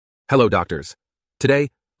Hello, doctors. Today,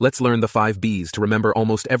 let's learn the 5 B's to remember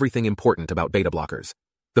almost everything important about beta blockers.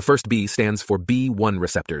 The first B stands for B1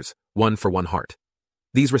 receptors, one for one heart.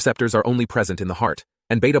 These receptors are only present in the heart,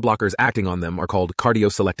 and beta blockers acting on them are called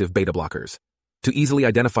cardioselective beta blockers. To easily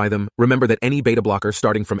identify them, remember that any beta blocker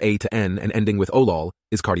starting from A to N and ending with olol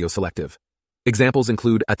is cardioselective. Examples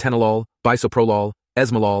include atenolol, bisoprolol,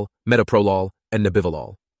 esmolol, metoprolol, and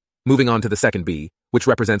nebivolol. Moving on to the second B, which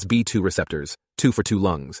represents B2 receptors, 2 for 2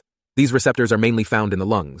 lungs. These receptors are mainly found in the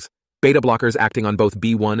lungs. Beta blockers acting on both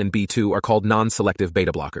B1 and B2 are called non-selective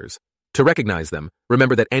beta blockers. To recognize them,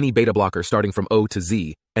 remember that any beta blocker starting from O to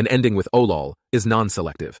Z and ending with olol is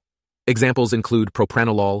non-selective. Examples include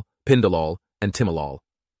propranolol, pindolol, and timolol.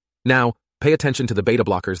 Now, pay attention to the beta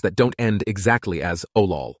blockers that don't end exactly as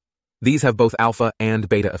olol. These have both alpha and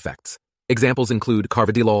beta effects. Examples include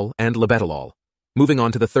carvedilol and labetalol. Moving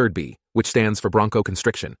on to the third B, which stands for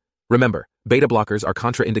bronchoconstriction. Remember, beta blockers are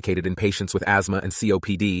contraindicated in patients with asthma and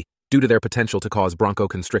COPD due to their potential to cause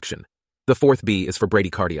bronchoconstriction. The fourth B is for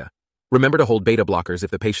bradycardia. Remember to hold beta blockers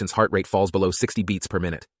if the patient's heart rate falls below 60 beats per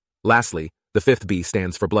minute. Lastly, the fifth B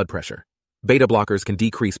stands for blood pressure. Beta blockers can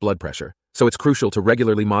decrease blood pressure, so it's crucial to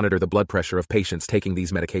regularly monitor the blood pressure of patients taking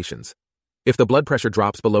these medications. If the blood pressure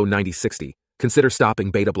drops below 90/60, consider stopping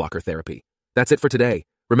beta blocker therapy. That's it for today.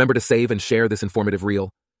 Remember to save and share this informative reel.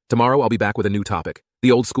 Tomorrow I'll be back with a new topic.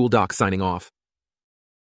 The Old School Doc signing off.